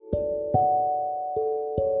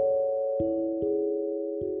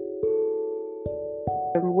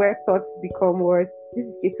where thoughts become words. This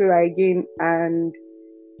is Ketura again, and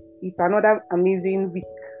it's another amazing week.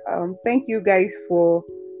 Thank you guys for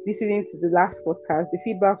listening to the last podcast. The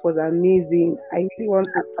feedback was amazing. I really want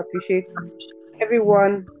to appreciate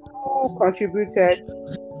everyone who contributed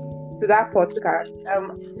to that podcast.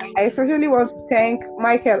 I especially want to thank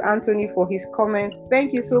Michael Anthony for his comments.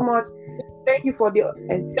 Thank you so much. Thank you for the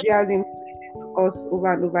enthusiasm to us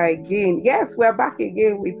over and over again. Yes, we're back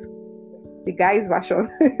again with the guys' version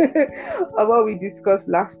of what we discussed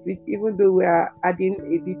last week, even though we are adding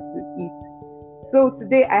a bit to it. So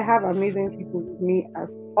today I have amazing people with me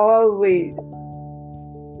as always.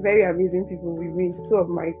 Very amazing people with me. Two of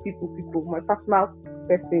my people, my personal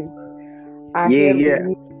persons are here with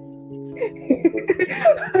me.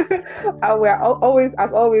 And we are always,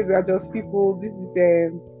 as always, we are just people. This is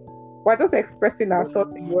we're just expressing our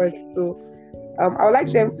thoughts in words. So I would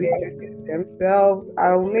like them to introduce themselves.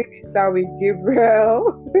 I'll maybe start with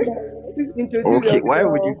Gabriel. Please introduce yourself. Why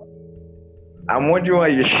would you? I'm wondering why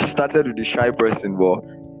you started with the shy person, but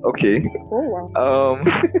okay. Oh wow.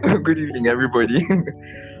 Good evening, everybody.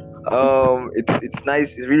 It's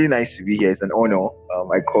nice. It's really nice to be here. It's an honor.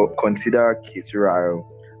 I consider Ketura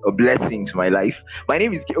a blessing to my life. My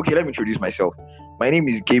name is okay. Let me introduce myself. My name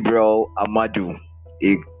is Gabriel Amadu.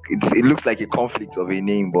 It looks like a conflict of a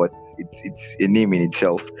name, but it's a name in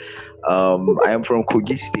itself. I am from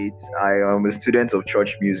Kogi State. I am a student of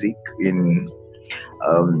church music in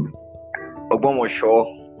Ogbomoso,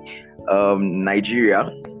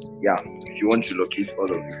 Nigeria. Yeah, if you want to locate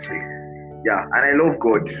all of these places. Yeah, and I love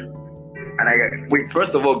God. And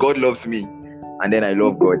first of all, God loves me, and then I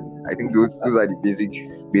love God. I think those are the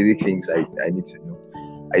basic things I need to know.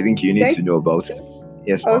 I think you need to know about it.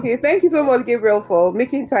 Yes, ma'am. Okay, thank you so much, Gabriel, for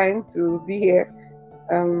making time to be here.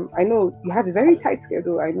 I know you have a very tight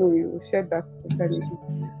schedule. I know you shared that information.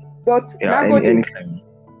 But anytime.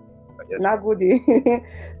 Yes, Nagode.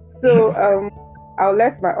 So I'll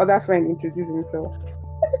let my other friend introduce himself.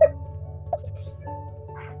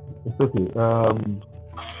 It's okay. I'm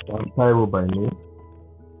Taiwo by name.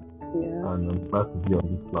 Yeah. And I'm glad to be on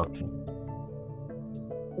this platform.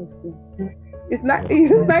 Okay. It's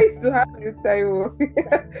nice to have you, Taiwo.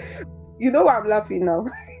 You know why I'm laughing now.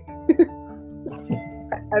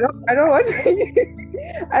 I don't want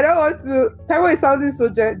to. Taiwo is sounding so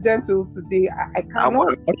gentle today. I cannot.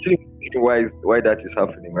 I'm actually wondering why that is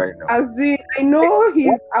happening right now. As in, I know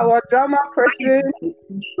he's our drama person.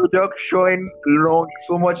 Introduction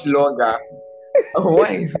so much longer.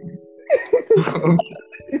 Why is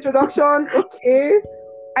introduction? Okay.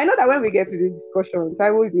 I know that when we get to the discussion,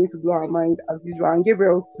 Taiwo is going to blow our mind as usual, and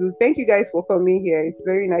Gabriel too. Thank you guys for coming here. It's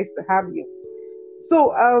very nice to have you.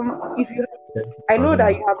 So, I know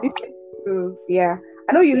that you have listened to,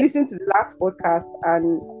 I know you listened to the last podcast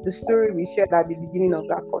and the story we shared at the beginning of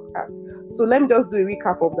that podcast. So let me just do a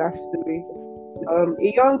recap of that story.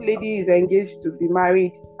 A young lady is engaged to be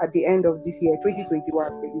married at the end of this year,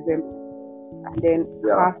 2021, December, and then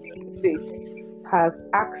her fiancé has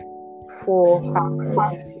asked for her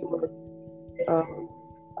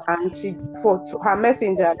and to her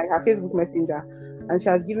messenger, like her Facebook messenger, and she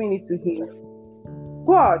has given it to him.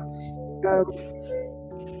 But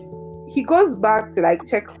he goes back to like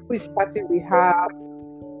check who is chatting with her,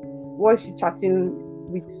 was she chatting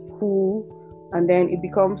with who, and then it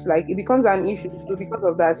becomes an issue. So because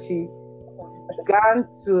of that, she began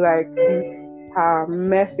to like delete her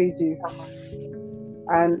messages.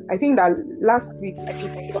 And I think that last week I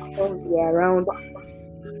think the discussions were around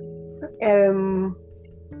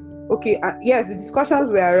the discussions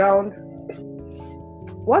were around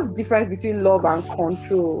what's the difference between love and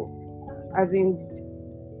control. As in,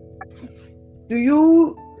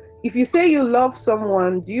 if you say you love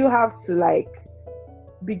someone, do you have to like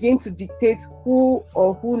begin to dictate who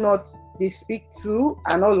or who not they speak to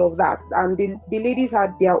and all of that? And the ladies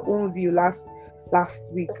had their own view last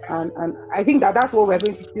week, and I think that's what we're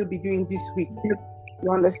going to still be doing this week.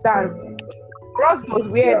 You understand? For us, it was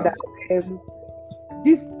weird that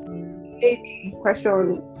this lady in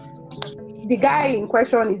question, the guy in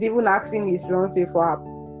question, is even asking his fiancée for her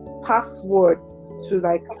password to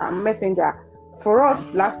like a messenger. For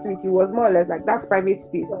us last week, it was more or less like that's private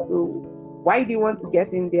space. So why do you want to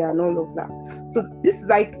get in there and all of that? So this is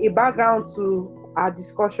like a background to our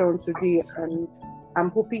discussion today, and I'm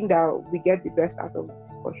hoping that we get the best out of the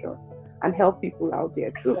discussion and help people out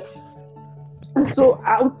there too. And so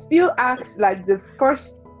I would still ask like the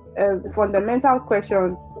first fundamental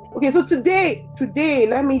question. Okay, so today,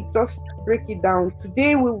 let me just break it down.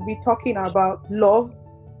 Today we'll be talking about love,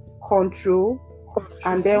 control,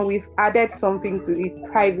 and then we've added something to it,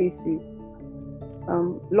 privacy.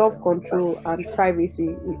 love control and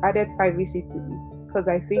privacy. We added privacy to it because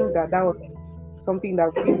I think that was something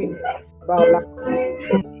that we really about last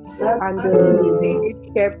and they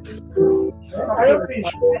kept talking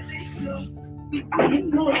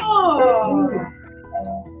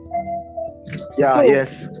Yeah, so,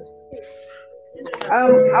 yes. I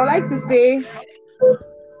would like to say,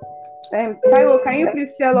 Taiwo, can you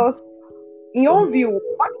please tell us, in your view,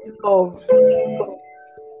 what is love?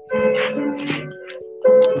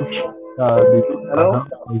 The Hello?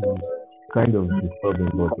 background noise is kind of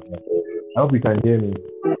disturbing, but I hope you can hear me.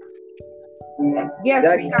 Yes,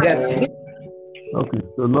 we can. Yes. Okay,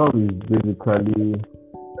 so love is basically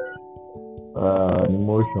an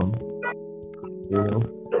emotion. You know,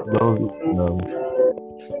 love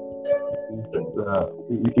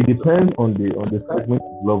it depends on the segment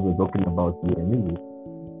of love we're talking about here anyway.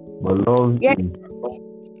 But love Yeah. is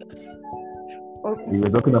Okay. we're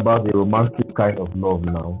talking about the romantic kind of love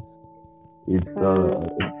now. It's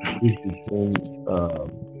between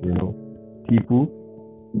people,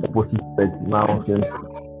 opposite sex now,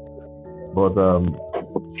 but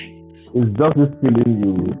it's just this feeling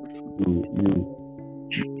you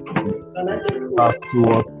have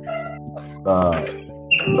towards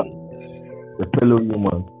the fellow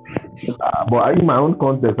human. But in my own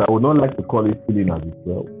context, I would not like to call it feeling as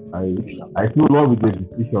itself. I feel love is a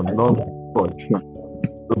decision, love is choice.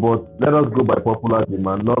 So, but let us go by popular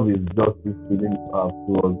demand. Love is just this feeling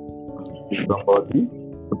towards somebody.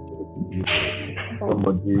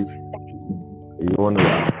 You want to,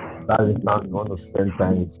 that instance, you want to spend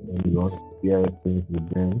time with them, you want to share things with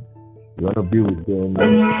them, you want to be with them,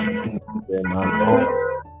 and all.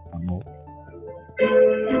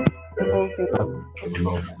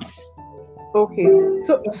 Okay.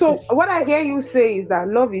 So what I hear you say is that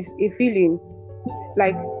love is a feeling,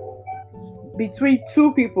 like between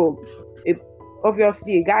two people,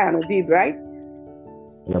 obviously a guy and a babe, right?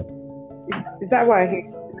 Yep. Is that what I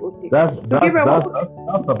hear? Okay. That's about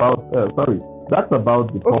that's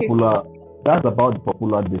about the popular that's about the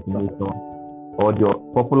popular definition or the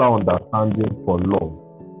popular understanding for love.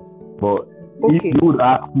 But if you would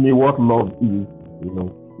ask me what love is,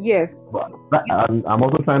 yes. But I'm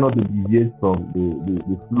also trying not to deviate from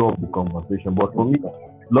the flow of the conversation. But for me,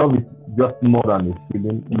 love is just more than a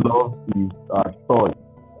feeling. Love is a choice.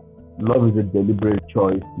 Love is a deliberate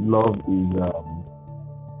choice. Love is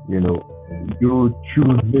you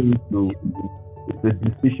choosing to. It's a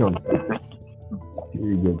decision.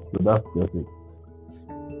 So that's just it.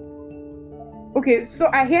 Okay, so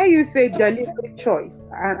I hear you say deliberate choice,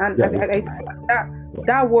 and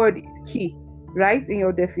that word is key, right, in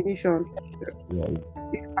your definition. Yeah.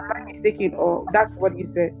 Am I mistaken, or that's what you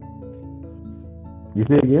said? You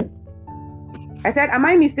say again? I said, am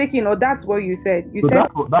I mistaken, or that's what you said? You said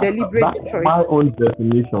deliberate choice. My own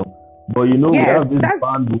definition, but yes, we have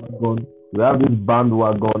this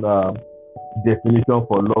bandwagon definition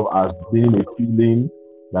for love as being a feeling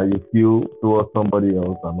that you feel towards somebody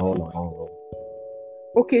else and all.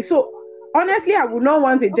 Okay, so honestly, I would not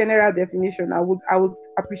want a general definition. I would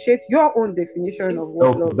appreciate your own definition of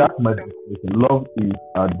what love is. That's my definition. Love is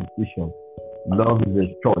a decision. Love is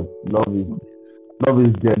a choice. Love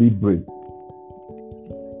is deliberate.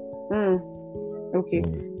 Okay,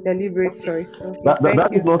 deliberate choice. Okay.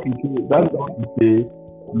 That is not to say. That's not to say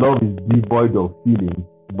love is devoid of feelings.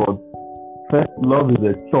 But first, love is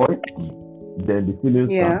a choice. Then the feelings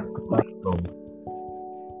come.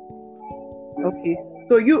 Okay.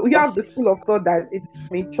 So you have the school of thought that it's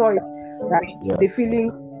a choice, that the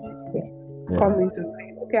feeling come into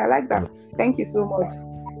play. Okay, I like that. Thank you so much.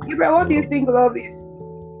 Gabriel, what do you think love is?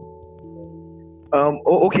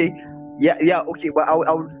 Okay. Yeah. Okay. But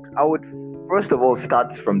I would first of all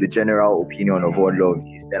start from the general opinion of what love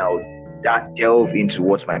is. Then I would delve into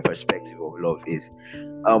what my perspective of love is.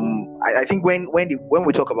 I think when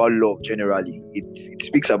we talk about love generally, it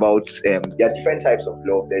speaks about there are different types of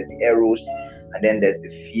love. There's the eros, and then there's the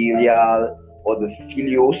filial or the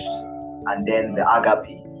philios, and then the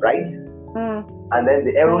agape, right? And then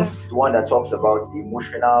the eros is the one that talks about the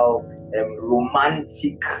emotional,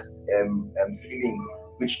 romantic feeling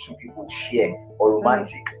which two people share, or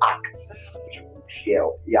romantic acts which people share.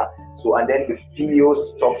 Yeah. So and then the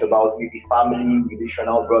philios talks about maybe family,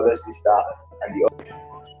 relational, brother, sister, and the other.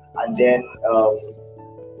 And then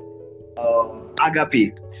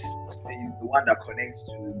agape is the one that connects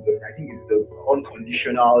to I think it's the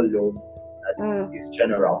unconditional love that is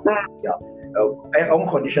general. Yeah.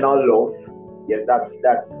 Unconditional love. Yes, that's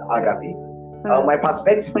agape. My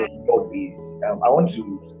perspective of love is I want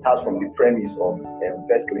to start from the premise of 1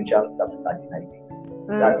 Corinthians chapter 13, I think,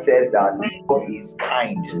 that says that love is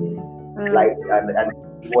kind. Like, and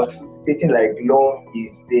it was stating like love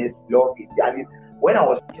is this, love is that. When I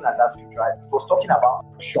was looking at that scripture, it was talking about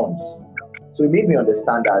actions. So it made me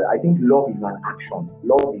understand that I think love is an action.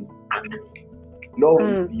 Love is act. Love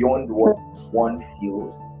is beyond what one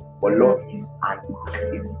feels, but love is an act.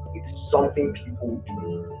 It's something people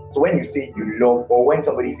do. So when you say you love, or when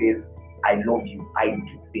somebody says I love you, I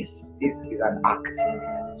do this. This is an act.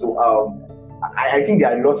 So I think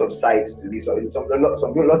there are lots of sides to this. Lots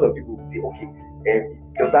of people will say, okay,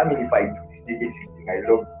 does that mean if I do this negative thing, I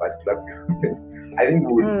love this particular person? I think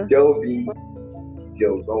we will delve into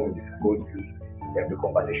details when we go through the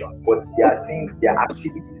conversations. But there are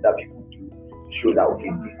activities that people do to show that,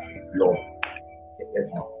 okay, this is love. Yes,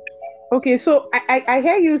 ma'am. Okay, so I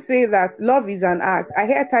hear you say that love is an act. I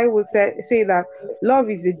hear Taiwo say that love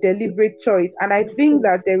is a deliberate choice, and I think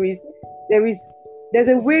that there's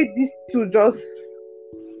a way these two just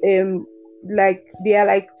like they are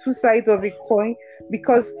like two sides of a coin,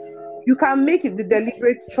 because you can make it the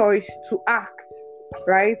deliberate choice to act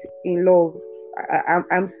right in love.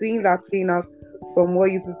 I'm seeing that playing out from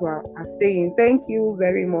what you people are saying. Thank you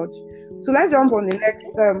very much. So let's jump on the next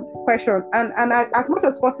question. And as much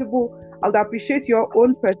as possible, I would appreciate your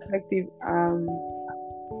own perspective.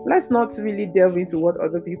 Let's not really delve into what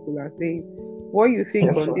other people are saying. What you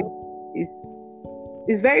think on this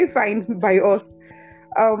is very fine by us.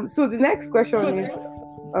 So the next question is,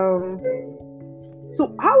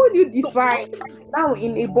 so how will you define now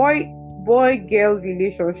in a boy-girl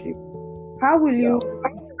relationship? How will you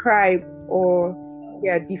describe or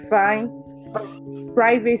define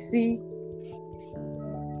privacy?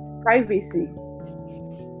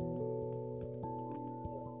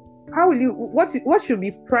 How will you? What should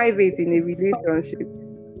be private in a relationship?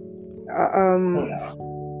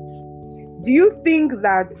 Do you think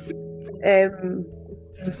that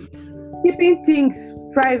keeping things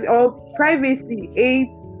private or privacy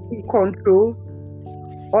aids control,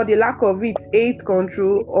 or the lack of it aids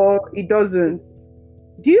control, or it doesn't?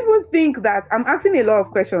 Do you even think that, I'm asking a lot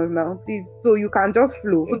of questions now, please, so you can just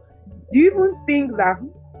flow. Do you even think that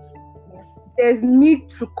there's need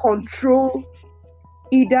to control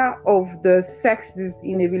either of the sexes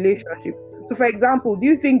in a relationship? So for example, do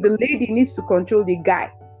you think the lady needs to control the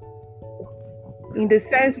guy? In the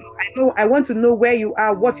sense, I want to know where you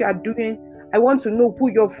are, what you are doing. I want to know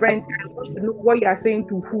who your friends are. I want to know what you are saying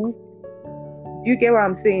to who. Do you get what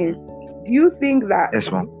I'm saying? Do you think that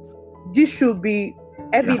this should be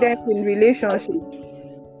evident in relationship?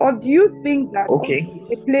 Or do you think that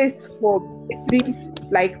a place for being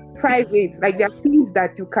like private, like there are things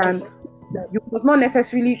that you must not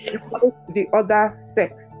necessarily report to the other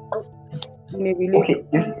sex in a relationship?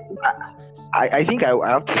 I think I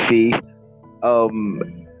have to say a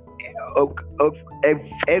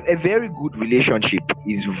very good relationship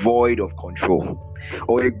is void of control.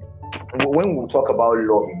 Or when we talk about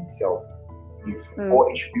love in itself,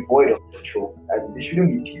 it should be void of control. And there shouldn't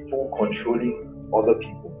be people controlling other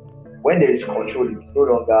people. When there is control, it's no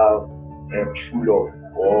longer true love,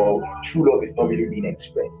 or true love is not really being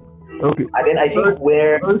expressed. Okay. And then I think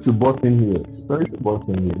sorry to butt in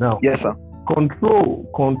here. Now, yes, sir. Control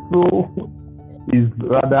is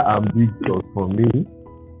rather ambiguous for me.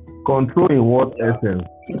 Control in what essence?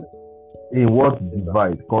 In what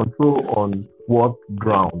device? Control on what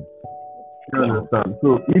ground? You understand?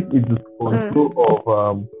 So if it is control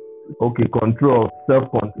of control of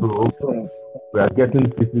self-control, we are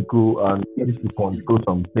getting physical and need to control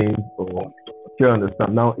some things, or you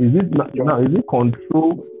understand? Now is it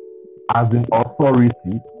control as in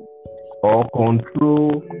authority, or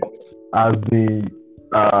control as in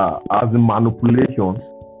manipulation?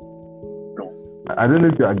 I don't know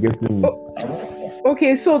if you are getting me.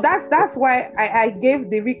 Okay, so that's why I gave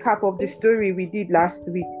the recap of the story we did last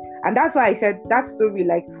week, and that's why I said that story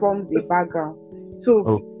like forms a background.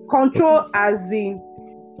 So control as in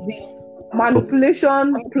the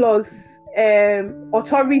manipulation plus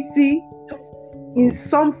authority in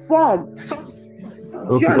some form.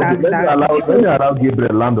 Okay, let me allow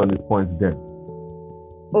Gabriel land on his point then.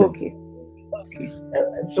 Okay.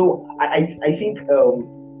 So I think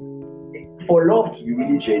for love to be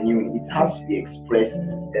really genuine, it has to be expressed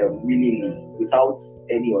willingly, without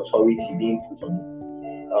any authority being put on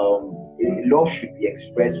it. Love should be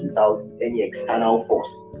expressed without any external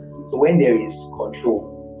force. So when there is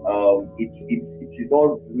control, it is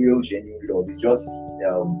not real genuine love. It's just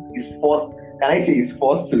it's forced. Can I say it's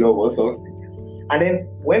forced love or something? And then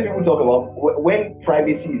when people talk about when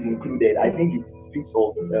privacy is included, I think it speaks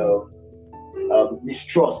of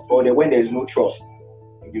mistrust, or when there is no trust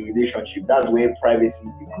in the relationship. That's where privacy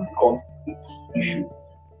becomes a key issue.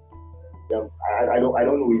 I don't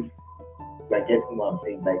know if you're getting what I'm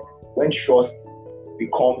saying. Like when trust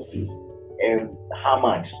becomes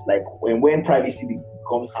hammered, like when privacy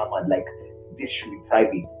becomes hammered, like this should be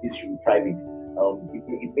private, this should be private.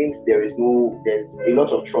 It means there's a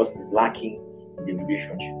lot of trust is lacking in the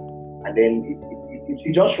relationship, and then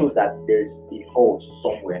it just shows that there's a fault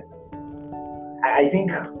somewhere. I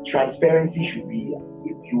think transparency should be a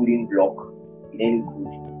building block in any good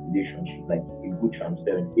relationship, like a good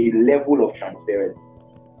transparency, a level of transparency,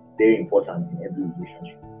 very important in every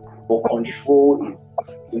relationship. But control is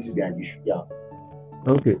going to be an issue. Yeah.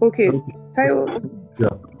 Okay. Tayo.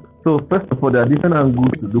 Yeah. So first of all, there are different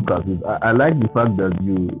angles to look at it. I like the fact that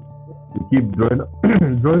you keep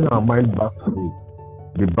drawing our mind back to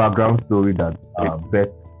the background story that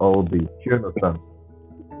bet all this. You understand?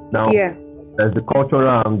 Now, there's the cultural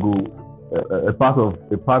angle. A part of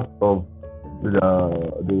a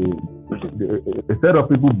set of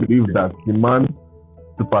people believe that the man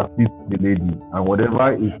supersedes the lady, and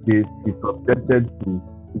whatever it says is subjected to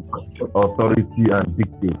authority and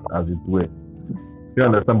dictate, as it were. You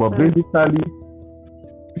understand? But basically,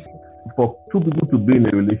 for two people to be in a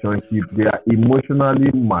relationship, they are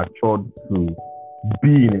emotionally matured to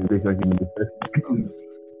be in a relationship in the first place.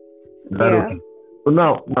 Is that okay? So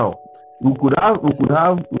now we could have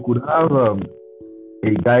a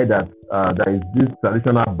guy that is this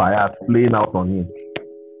traditional bias playing out on him.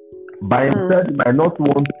 By himself, he might not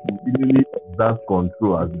want to really exert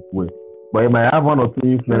control, as it were, but he might have one or two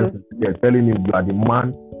influences there telling him you are the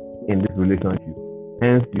man in this relationship.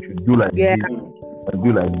 Hence, you should do like this, and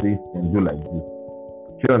do like this, and do like this.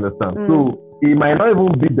 You understand? So it might not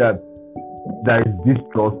even be that there is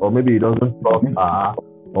distrust, or maybe he doesn't trust her,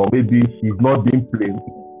 or maybe she's not being played,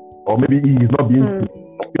 or maybe he is not being played.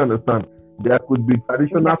 You understand? There could be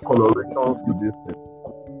traditional colorations to this thing.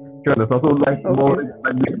 You understand? So like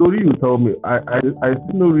the story you tell me, I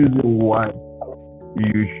see no reason why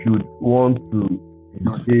you should want to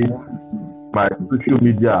say my social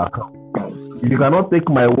media account. If you cannot take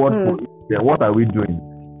my word for it, then what are we doing?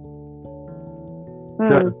 You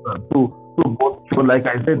understand? So like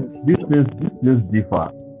I said, these things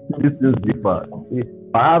differ.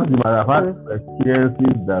 Perhaps you might have had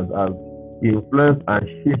experiences that have influenced and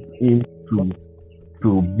shaped him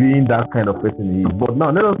to being that kind of person he is. But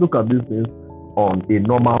now let us look at these things on a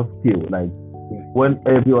normal scale, like when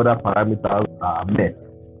every other parameters are met.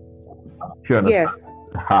 Sure. Yes.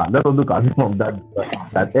 Let us look at it from that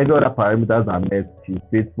every other parameters are met, she's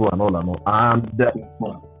faithful and all. And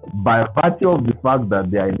by virtue of the fact that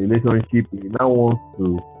they are in a relationship, he now wants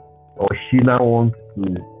to, or she now wants to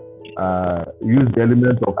use the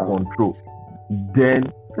element of control,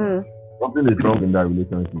 then something is wrong in that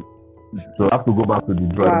relationship. So I have to go back to the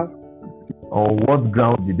drawing. On what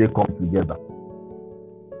ground did they come together?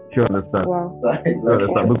 You understand? You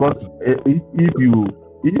understand? Because if you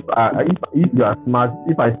are smart,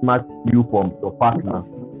 if I smart you from your partner,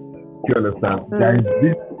 you understand? There is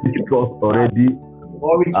this distrust already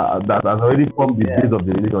that has already formed the base of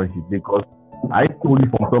the relationship, because I stole you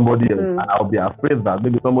from somebody else, and I'll be afraid that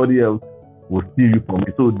maybe somebody else will steal you from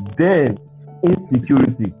me. So then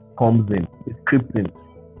insecurity comes in, it's creeps in.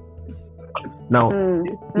 Now,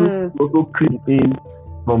 it also creeps in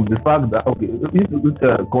from the fact that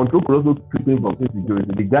control could also creep in from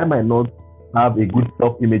insecurity. The guy might not have a good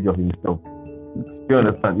self-image of himself. You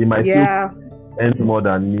understand? He might earn more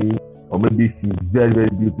than me, or maybe she's very, very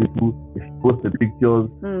beautiful. If she posts the pictures,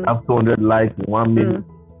 have 200 likes in 1 minute,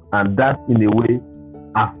 and that in a way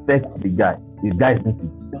affects the guy. The guy is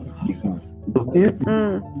insecure. So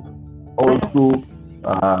insecurity also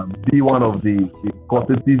be one of the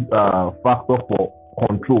causative factor for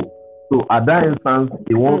control. So at that instance,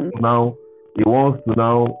 he wants to now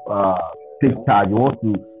take charge. He wants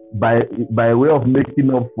to, by way of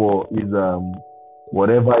making up for his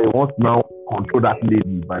whatever, he wants to now control that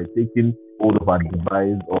lady by taking hold of her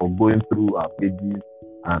device or going through her pages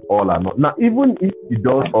and all and all. Now, even if he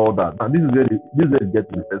does all that, now this is where it gets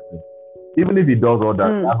interesting. Even if he does all that,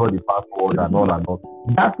 have all the password and all,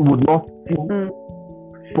 that would not still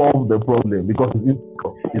solve the problem, because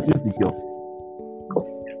it's insecure.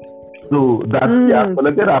 So that he has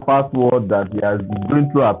collected her password, that he has been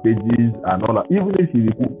going through her pages and all that, even if she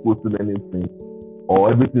isn't posting anything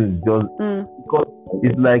or everything is just because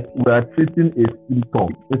it's like we are treating a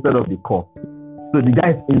symptom instead of the cause. So the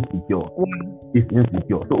guy is insecure. He's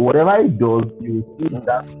insecure. So whatever he does, you see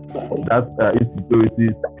that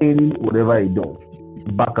insecurity in whatever he does,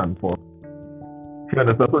 back and forth. You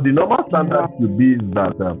understand? So the normal standard should be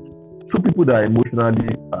that two people that are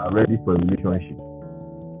emotionally ready for a relationship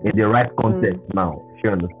in the right context now.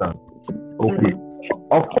 You understand? Okay.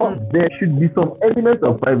 Of course, there should be some element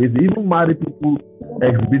of privacy. Even married people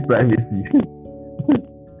exhibit privacy.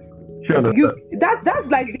 Sure. That's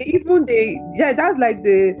like that's like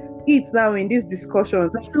the it now in this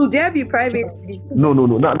discussion. Should there be privacy? No.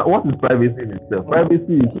 Now, what is privacy in itself?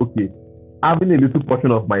 Privacy is okay. Having a little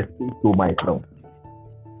portion of my space to myself.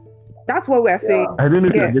 That's what we're saying. I don't know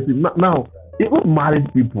if you're getting now. Even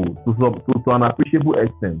married people to an appreciable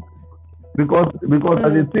extent, because as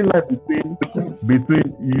a thin line between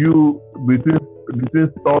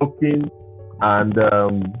stalking and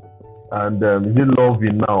is it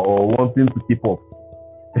loving now or wanting to keep up?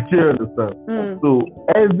 You understand? So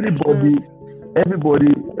everybody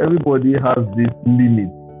has this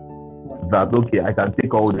limit that okay, I can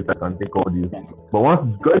take all this, I can take all this. But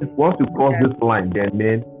once you cross this line,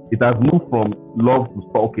 then it has moved from love to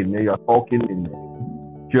stalking. Then you are stalking in. Do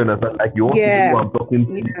you understand? Like you want to know who I'm talking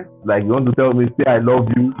to. Like you want to tell me, say I love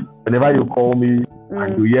you. Whenever you call me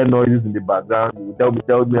and you hear noises in the background, you tell me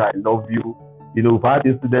I love you. You know, we've had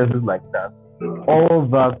incidences like that. All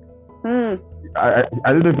that. I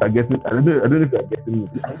don't know if you're getting. I don't know if you're getting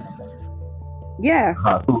it. Yeah.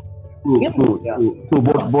 But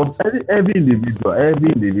every individual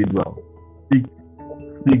seek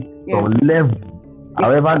some level,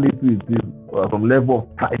 however little it is, some level of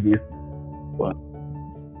privacy.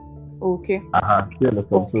 Okay.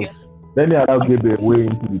 So let me allow Gabriel way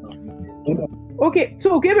into it. Okay,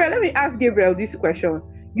 so Gabriel, let me ask Gabriel this question.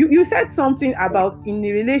 You said something about in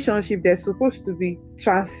the relationship there's supposed to be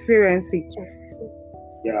transparency.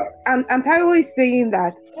 Yeah. And Taiwo is saying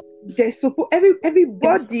that there's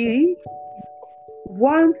everybody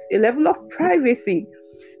wants a level of privacy.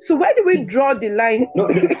 So where do we draw the line? No,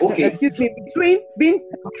 okay. Excuse me, between being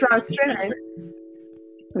transparent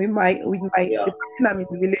with the person I'm in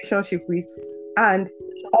a relationship with, and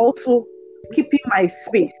also keeping my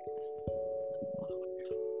space.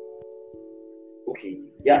 Okay.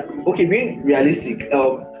 Yeah. Okay. Being realistic.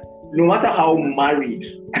 No matter how married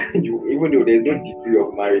you, even though there's no degree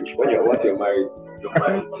of marriage, once you're married, you're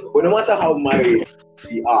married. But no matter how married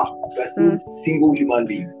we are, we are still single human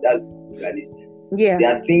beings. That's realistic. Yeah. There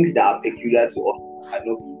are things that are peculiar to us and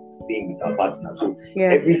cannot be the same with our partner. So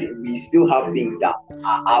we still have things that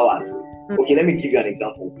are ours. Okay, let me give you an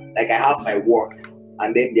example. Like I have my work,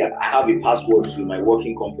 and then I have a password to my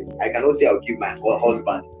working company. I cannot say I'll give my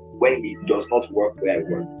husband when he does not work where I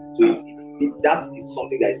work. So that is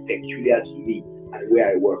something that is peculiar to me and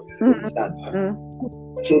where I work. You understand?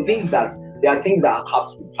 So there are things that have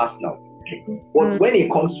to be personal. But when it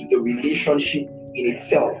comes to the relationship in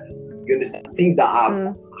itself, you understand, things that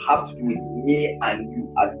have to do with me and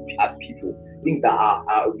you as people, things that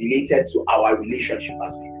are related to our relationship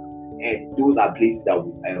as people, and those are places that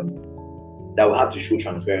we have to show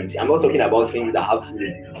transparency. I'm not talking about things that have to do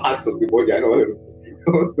with parts of the body and all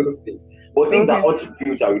those things, but things that ought to do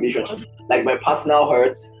with our relationship, like my personal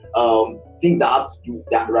hurts, things that have to do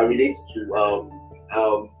that related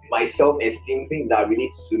to my self-esteem, things that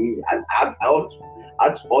relate to me. As I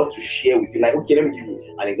ought to share with you. Like, okay, let me give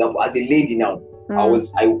you an example. As a lady now, I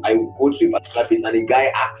go to a particular place and a guy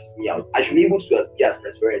asks me out. I should be able to be as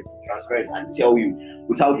transparent and tell you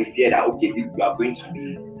without the fear that you are going to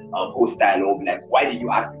be hostile or like, why did you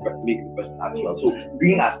ask make the person ask you out? So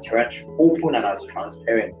being as open and as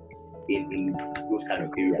transparent in those kind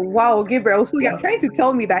of areas. Wow, Gabriel. So you're trying to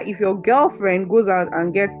tell me that if your girlfriend goes out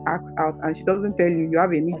and gets asked out and she doesn't tell you, you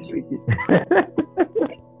have an issue with it?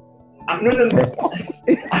 No.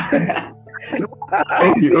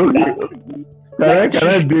 Okay. Can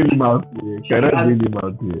I deal him out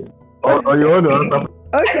here? Or you want to answer?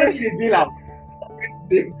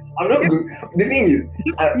 Okay. I'm not good. The thing is,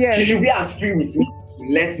 she should be as free with me.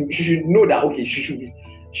 She should know that she should be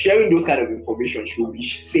sharing those kind of information. She will be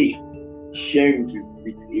safe sharing it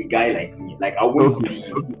with a guy like me. Like I won't be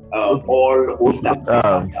all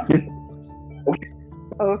hostile.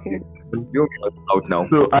 Okay. You're out now.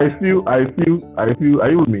 So I feel. Are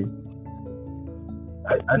you with me?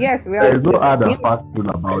 Yes, we are. There's no other factual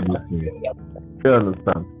about this thing. You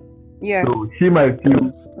understand? Yeah. So she might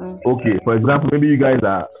feel okay. For example, maybe you guys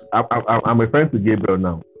are. I'm referring to Gabriel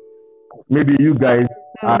now. Maybe you guys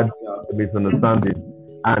had a misunderstanding,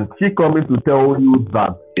 and she coming to tell you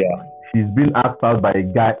that she's been asked out by a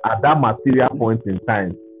guy at that material point in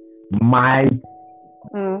time might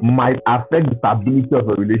affect the stability of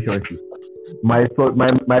a relationship. Might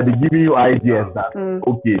be giving you ideas that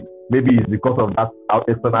okay, maybe it's because of that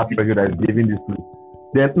external pressure that is giving this to you.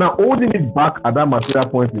 Then now holding it back at that material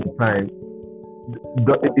point in time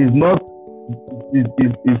is not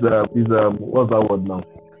what's that word now?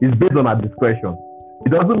 It's based on her discretion. It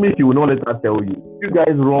doesn't mean she will not let her tell you. You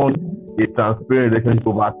guys run a transparent relationship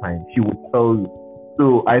over time, she would tell you.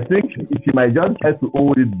 So I think she might just try to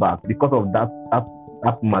hold it back because of that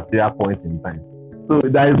material point in time. So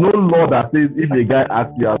there is no law that says if a guy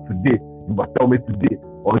asks you out today, you must tell me today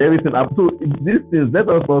or everything. So these things, let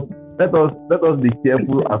us be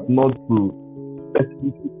careful as not to.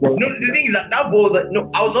 No, the thing is that boils. No,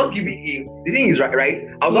 I was just giving him. The thing is right.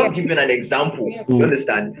 I was just giving an example. You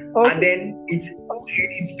understand? Okay. And then it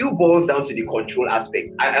still boils down to the control aspect.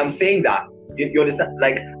 I am saying that you understand.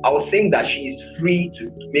 Like I was saying that she is free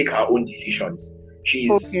to make her own decisions.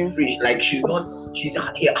 She's free. Like she's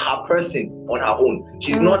her person on her own.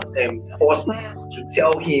 She's not forced to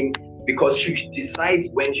tell him, because she decides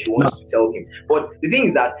when she wants to tell him. But the thing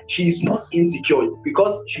is that she's not insecure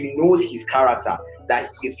because she knows his character, that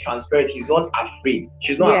he is transparent. He's not afraid.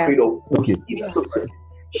 She's not afraid of his person.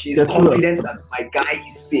 She's confident that my guy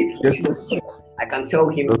is safe. I can tell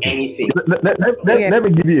him anything. Let me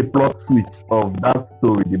give you a plot twist of that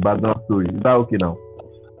story, the background story. Is that okay now?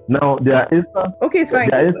 Now there are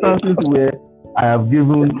instances where I have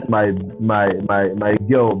given my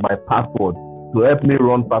girl my password to help me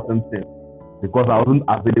run certain things because I wasn't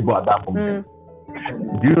available at that moment.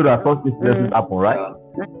 Do you know that such incidents happen, right?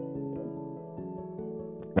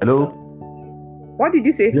 Hello? What did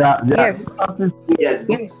you say? Yes.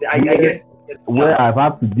 I get. Where I've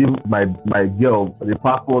had to give my girl the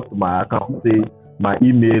password to my account, say my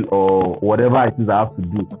email or whatever it is I have to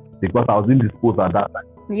do because I was indisposed at that time.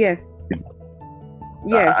 Yes. Do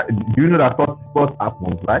you know that such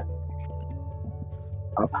happens, right?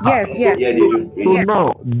 Yes. Yeah, they do.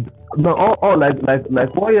 So now, all like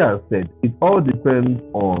what you have said, it all depends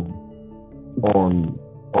on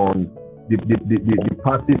the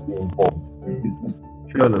parties involved.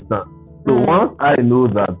 You understand? So once I know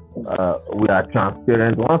that we are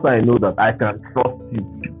transparent, once I know that I can trust you,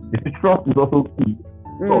 trust is also key.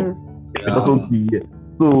 It's also key. Yes.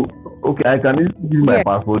 So okay, I can even give my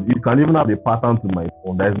password. You can even have a pattern to my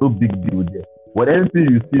phone. There's no big deal there. But anything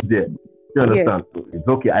you see there, you understand? So it's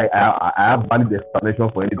okay. I have valid explanation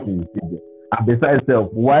for anything you see there. And besides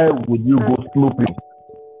self, why would you go snooping?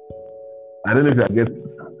 I don't know if you get it.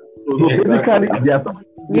 So basically, there's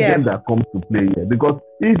something that comes to play here. Because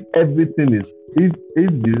if everything is, if the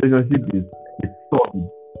relationship is solid,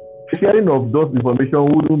 sharing of those information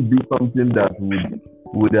wouldn't be something that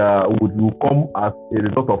would come as a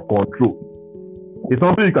result of control. It's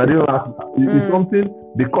something you can do. It's something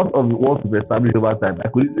because of what we've established over time. I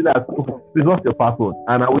could easily ask, please, what's your password?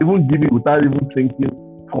 And I will even give it without even thinking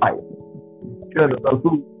twice. You understand? So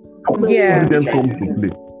everything comes to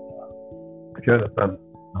play. You understand?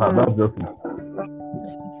 That's just it.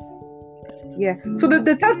 Yeah. So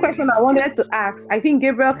the third question I wanted to ask, I think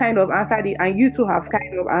Gabriel kind of answered it, and you two have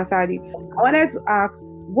kind of answered it. I wanted to ask,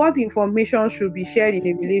 what information should be shared in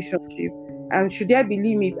a relationship, and should there be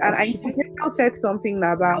limits? And I Gabriel said something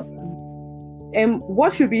about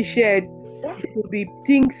what should be shared should be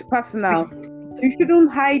things personal. You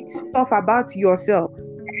shouldn't hide stuff about yourself.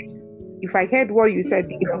 If I heard what you said,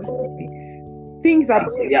 things that,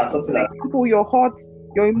 something like, for example, your heart,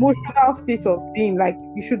 your emotional state of being, like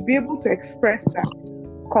you should be able to express that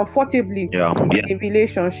comfortably in a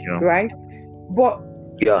relationship, right? But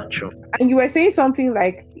true. And you were saying something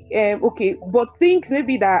like, okay, but things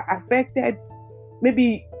maybe that affected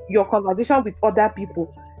maybe your conversation with other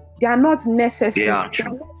people, they are not necessary. Yeah,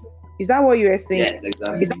 true. Is that what you were saying? Yes,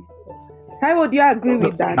 exactly. How would you agree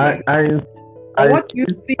with that? What do you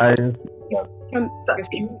think? I don't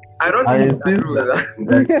think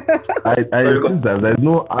I insist that there's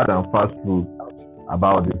no hard and fast rule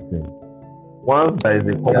about this thing. Once there is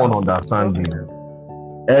a common understanding,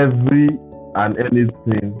 every and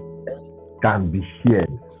anything can be shared.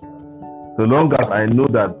 So long as I know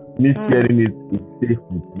that me sharing it is safe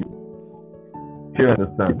with you. You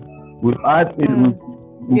understand?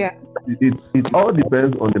 It all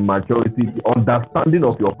depends on the maturity, the understanding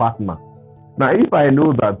of your partner. Now, if I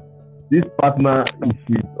know that this partner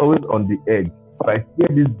is always on the edge, if I share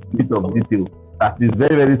this bit of detail that is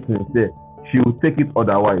very, very sincere, she will take it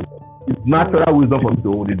otherwise. It's natural wisdom for me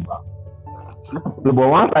to hold it back. So, but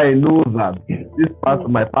once I know that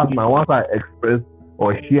my partner, once I express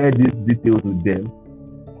or share these details with them,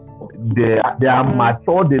 they are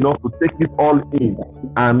matured enough to take it all in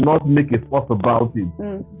and not make a fuss about it,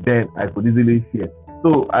 then I could easily share.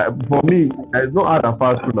 So for me, there is no hard and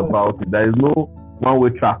fast rule about it. There is no one-way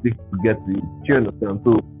traffic to get to it. You understand?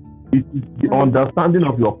 So it is the understanding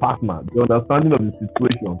of your partner, the understanding of the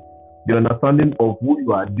situation, the understanding of who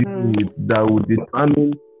you are dealing with that will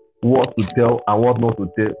determine what to tell and what not to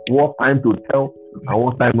tell, what time to tell and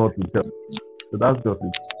what time not to tell. So that's just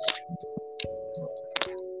it.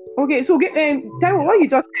 Okay, so tell me what you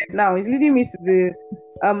just said now is leading me to the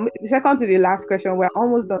second to the last question. We're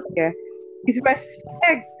almost done here. Is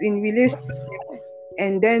respect in relationship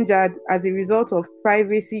endangered as a result of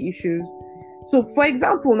privacy issues? So, for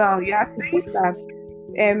example, now you are saying that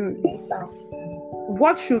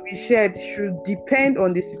what should be shared should depend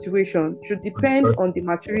on the situation, should depend on the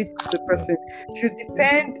maturity of the person, should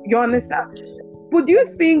depend. You understand? But do you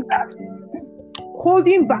think that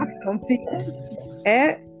holding back something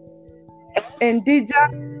endanger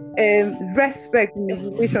respect in the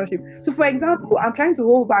relationship? So, for example, I'm trying to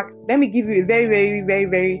hold back. Let me give you a very, very, very,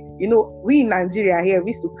 very, we in Nigeria here,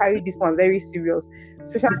 we used to carry this one very serious,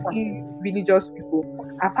 especially religious people.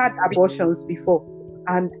 I've had abortions before,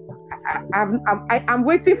 and I'm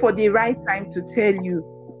waiting for the right time to tell you,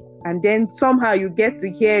 and then somehow you get to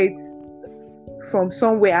hear it from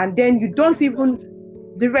somewhere, and then you don't even,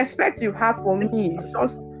 the respect you have for me is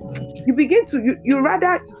just, you begin to,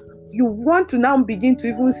 you want to now begin to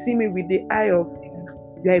even see me with the eye of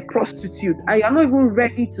you're a prostitute, and you're not even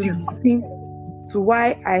ready to listen to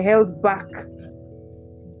why I held back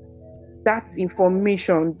that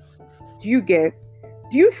information. Do you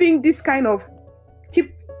think this kind of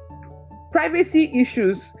privacy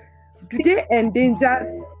issues, do they endanger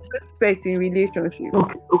respect in relationship?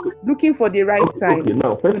 Okay. Looking for the right time. Okay,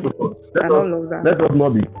 now first of all, let us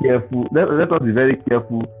not be careful. Let us be very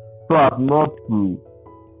careful so as not to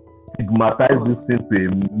stigmatize this thing to a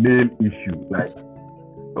male issue, like,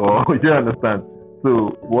 or you understand?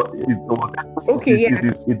 So what is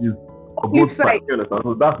it is both sides. You understand?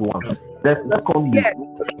 So that's one. Secondly,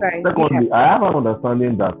 I have an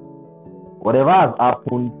understanding that whatever has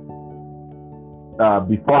happened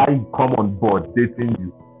before I come on board dating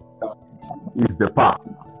you is the past,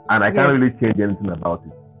 and I can't really change anything about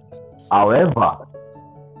it. However,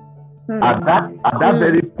 at that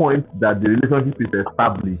very point that the relationship is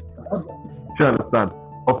established, you understand?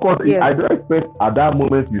 Of course, I don't expect at that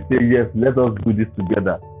moment you say, yes, let us do this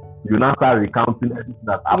together. You now start recounting everything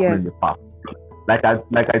that happened in the past. Like I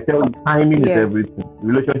tell you, timing is everything. The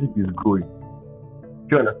relationship is growing.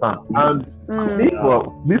 You understand? And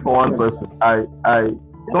me for one person, I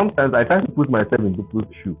sometimes I try to put myself in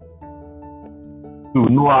people's shoes to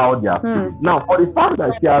know how they are feeling. Now, for the fact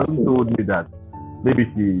that she hasn't told me that maybe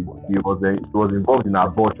she was involved in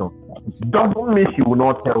abortion, doesn't mean she will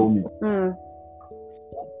not tell me.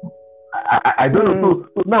 I don't know.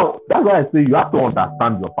 So now that's why I say you have to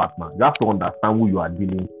understand your partner. You have to understand who you are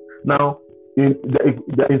dealing with. Now, in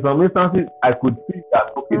some instances, I could see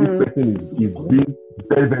that this person is being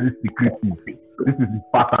very, very secretive. This is his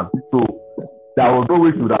pattern. So there was no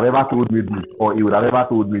way she would have ever told me this, or he would have ever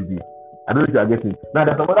told me this. I don't know if you are getting. Now,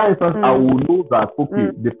 there's another instance I will know that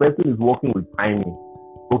the person is working with timing.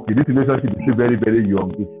 Okay, this relationship is still very, very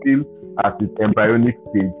young. It's still at its embryonic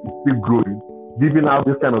stage. It's still growing. Giving out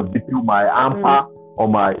this kind of detail might hamper or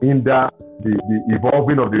might hinder the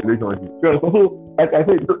evolving of the relationship. Sure. So, like I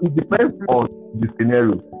said, it depends on the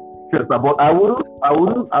scenario. Sure, but I wouldn't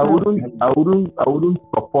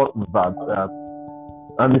support that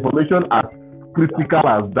an information as critical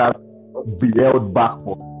as that be held back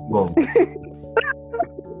for long.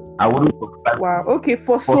 I wouldn't subscribe. Wow. Okay,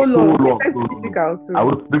 for so long. Critical too. I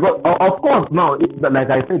would, because of course now, like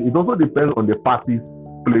I said, it also depends on the parties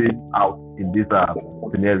playing out in this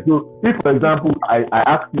scenario. So, if for example I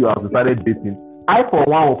ask you, I've decided dating, I for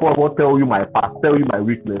one will tell you my past, tell you my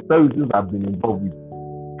weakness, tell you things I've been involved with.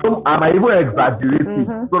 So, and I even exaggerate it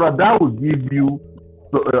so that will give you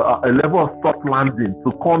a level of soft landing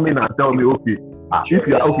to come in and tell me, okay, if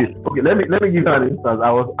you are okay. Let me give you an instance.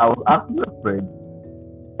 I was asking a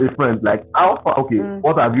friend, like, how far? Okay,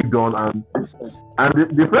 what have you done? And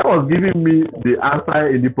the friend was giving me the answer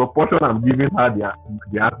in the proportion I'm giving her the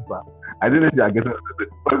answer. I don't know if you are getting it.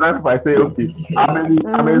 For example, if I say, okay, how many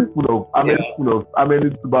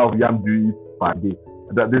tuber of yam do you eat per day?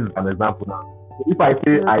 This is an example now. So if I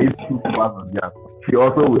say I eat 2 tubers of yam, she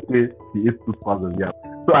also will say she eats 2 tubers of yam.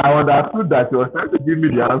 So I understood that she was trying to give me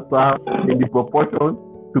the answer in the proportion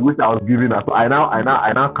to which I was giving her. So I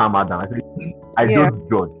now calm her down. I say, I don't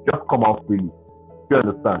judge, just come out freely. You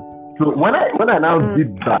understand? So when I now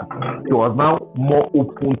did that, it was now more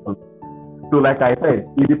open to. So like I said,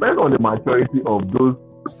 it depends on the maturity of those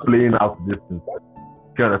playing out this thing.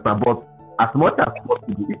 You understand? But as much as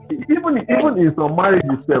possible, even in some marriage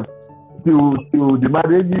itself, till the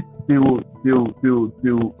marriage till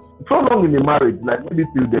so long in the marriage, like maybe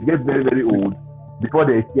till they get very, very old before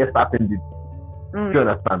they hear certain details. You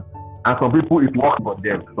understand? And some people it works for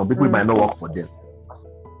them, some people it might not work for them.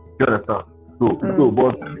 You understand? So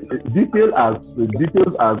but details as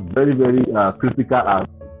very, very critical as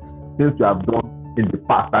things you have done in the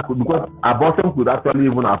past because abortion could actually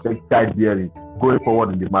even affect childbearing going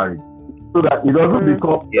forward in the marriage. So that it doesn't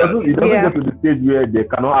become, it doesn't get to the stage where they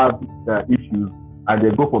cannot have issues and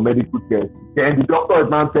they go for medical care. Then the doctor is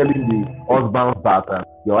now telling the husband that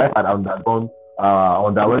your wife had underwent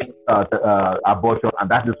abortion, and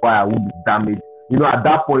that is why I won't be damaged. At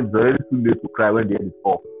that point, it's already too late to cry when the end is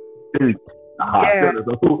off.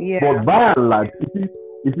 But by and large, you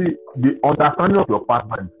see, the understanding of your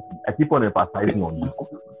partner, I keep on emphasizing on this.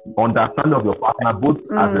 Understanding of your partner, both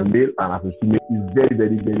as a male and as a female, is very,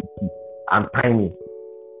 very, very key and tiny.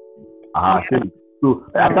 So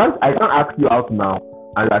I can't ask you out now,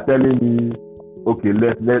 and you are telling me, okay,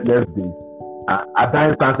 let's do. At that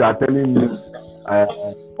instance, you are telling me,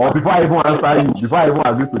 or before I even answer you, before I even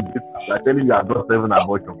agree to this, you are telling me you have done 7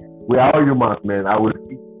 abortions. We are all humans, man. I will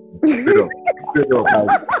straight up,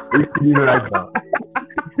 like, it's right now.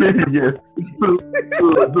 Yes. So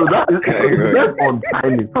that is just on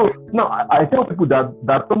timing. So now I tell people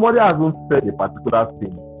that somebody hasn't said a particular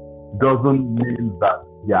thing doesn't mean that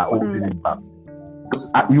they are holding it back.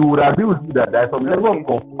 You would agree with me that there is some level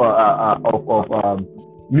of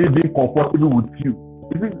me being comfortable with you.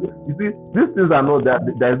 You see, these things are not that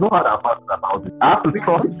there is no hard and fast about it. I have to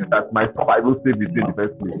trust that myself I will save it in the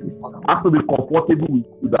first place. I have to be comfortable with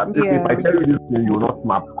you that if I tell you this thing, you will not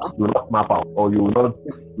snap out, or you will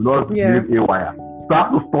not leave a wire. So I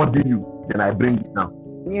have to study you, then I bring it down.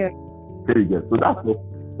 Yeah. There you go. So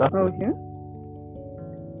that's okay.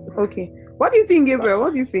 Okay. What do you think, Gabriel?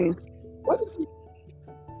 What do you think?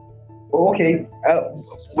 Okay.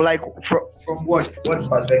 Like from what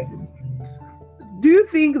perspective? Do you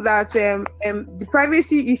think that the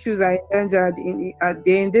privacy issues are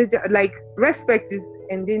endangered like respect is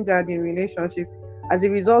endangered in relationship as a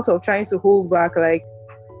result of trying to hold back like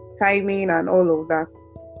timing and all of that?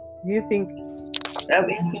 Do you think?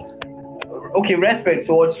 Okay, respect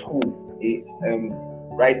towards who?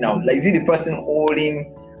 Right now, like is it the person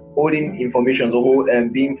holding information or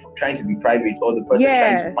trying to be private, or the person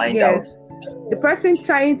trying to find out? The person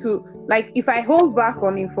trying to, like, if I hold back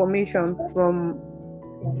on information from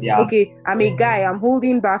okay, I'm a guy, I'm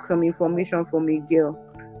holding back some information from a girl.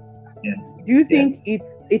 Yes. Do you think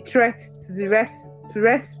it's a threat to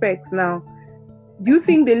respect now? Do you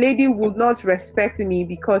think the lady would not respect me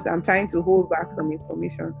because I'm trying to hold back some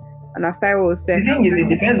information? And as I was saying, the thing is, it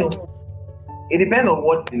depends on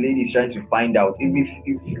what the lady is trying to find out.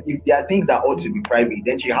 If there are things that ought to be private,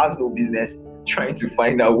 then she has no business trying to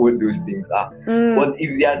find out what those things are. But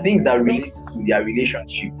if there are things that relate to their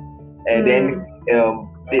relationship, then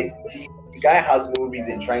the guy has no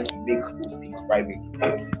reason trying to make those things private,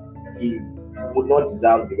 but he would not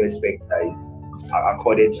deserve the respect that is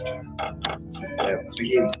accorded to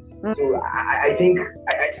him. So I think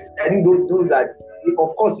those are,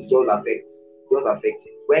 of course, it does affect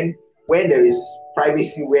it when there is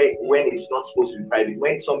privacy, when it's not supposed to be private,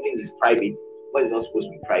 when something is private, when it's not supposed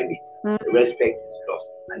to be private, the respect is lost,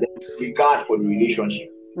 and then regard for the relationship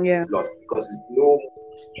is lost because it's no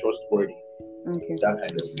trustworthy. Okay. That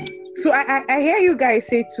kind of thing. So I hear you guys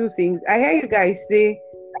say two things. I hear you guys say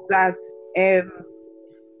that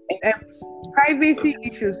privacy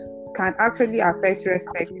issues can actually affect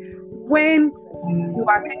respect when you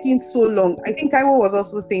are taking so long. I think Taiwo was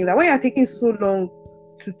also saying that when you are taking so long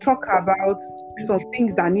to talk about some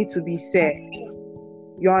things that need to be said,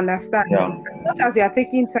 you understand? Yeah. Not as you are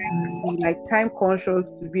taking time to be like time conscious,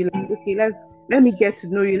 to be like, okay, let me get to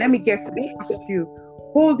know you, let me get to trust you.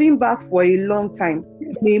 Holding back for a long time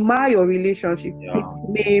may mar your relationship.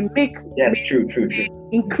 May make true.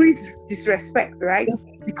 increase disrespect, right?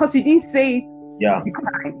 Because you didn't say it. Yeah.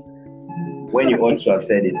 When you ought to have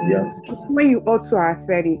said it, When you ought to have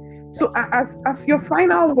said it. So as your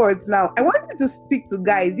final words now, I want you to speak to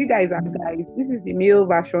guys. You guys are guys. This is the male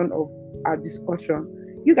version of our discussion.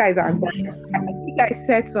 You guys are guys. You guys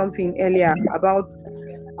said something earlier about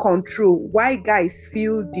control. Why guys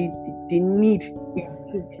feel the need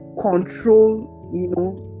to control,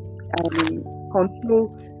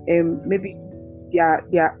 maybe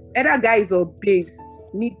their either guys or babes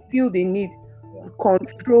feel the need to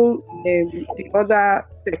control the other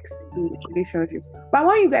sex in the relationship. But I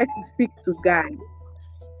want you guys to speak to guys.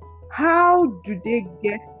 How do they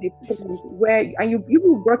get the point where, and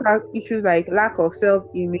you brought out issues like lack of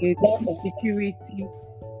self-image, security.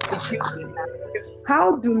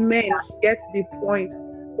 How do men get the point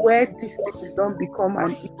where these things don't become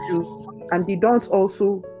an issue and they don't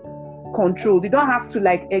also control? They don't have to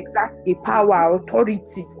like exert a power,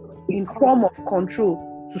 authority in form of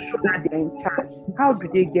control to show that they're in charge. How do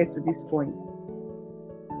they get to this point?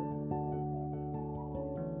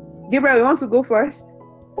 Gabriel, you want to go first?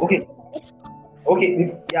 Okay.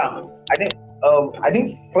 Okay, yeah. I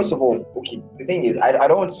think first of all, okay, the thing is, I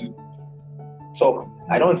don't want to talk.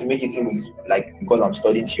 I don't want to make it seem like because I'm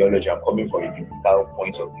studying theology, I'm coming from a biblical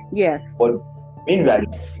point of view. Yes. But meanwhile,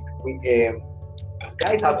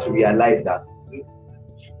 guys have to realize that.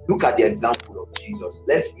 Look at the example of Jesus.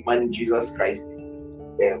 Let's imagine Jesus Christ is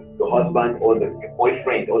the husband or the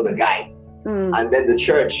boyfriend or the guy, and then the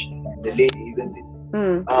church, the lady, isn't it?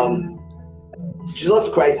 Jesus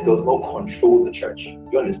Christ does not control the church.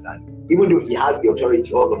 You understand? Even though he has the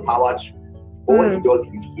authority or the power to, but what he does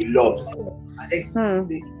is he loves, and then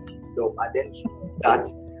he love, and then that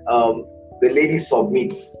the lady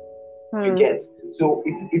submits. You get? So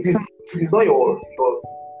it is not your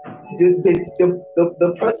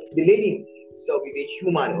the person, the lady itself is a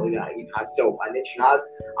human in herself, and then she has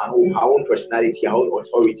her own personality, her own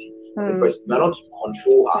authority. The person, you are not to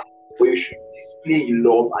control her, but you should display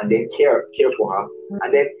love and then care for her.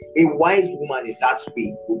 And then a wise woman in that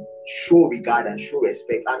way would show regard and show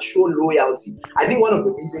respect and show loyalty. I think one of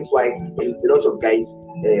the reasons why a lot of guys,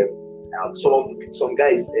 some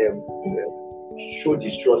guys show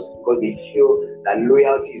distrust because they feel that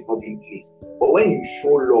loyalty is not being placed. But when you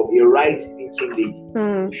show love, a right-thinking lady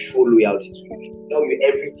will show loyalty to you. She'll tell you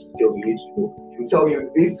every detail you need to know. She'll tell you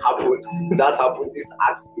this happened, that happened, this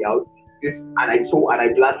asked me out, this, and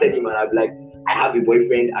I blasted him, and I'm like, I have a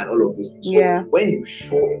boyfriend and all of those things. So when you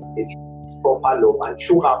show a proper love and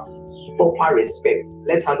show her proper respect,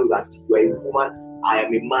 let her know that you are a woman, I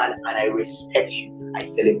am a man, and I respect you. I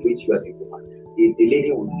celebrate you as a woman. The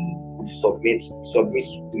lady will submit to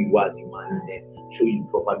you as a man, and then show you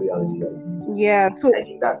proper loyalty. Yeah, so I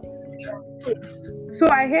think that's. So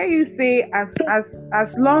I hear you say, as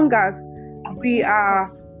long as we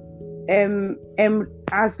are,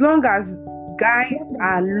 as long as guys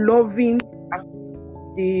are loving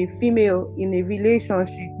the female in a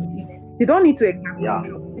relationship, they don't need to exert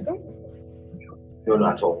control. No,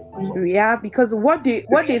 not at all. Yeah, because what they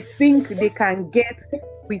think they can get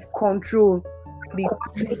with control, they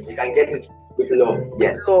can get it with love.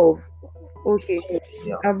 Yes. Love. Okay.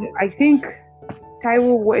 Yeah. I think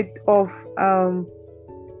Taiwo word of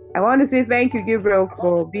I want to say thank you, Gabriel,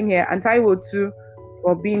 for being here, and Taiwo too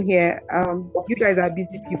for being here. You guys are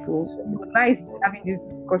busy people. Nice having this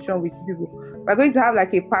discussion with you. We're going to have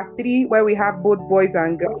like a part 3 where we have both boys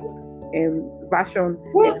and girls version,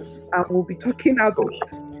 and we'll be talking about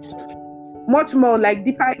much more like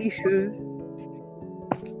deeper issues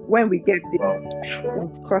when we get there.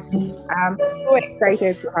 I'm so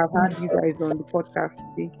excited to have had you guys on the podcast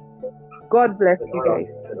today. God bless you guys.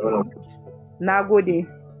 Nagode.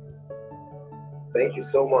 Thank you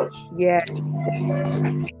so much. Yeah.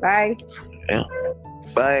 Bye. Yeah.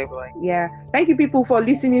 Bye. Yeah. Thank you, people, for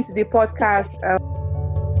listening to the podcast.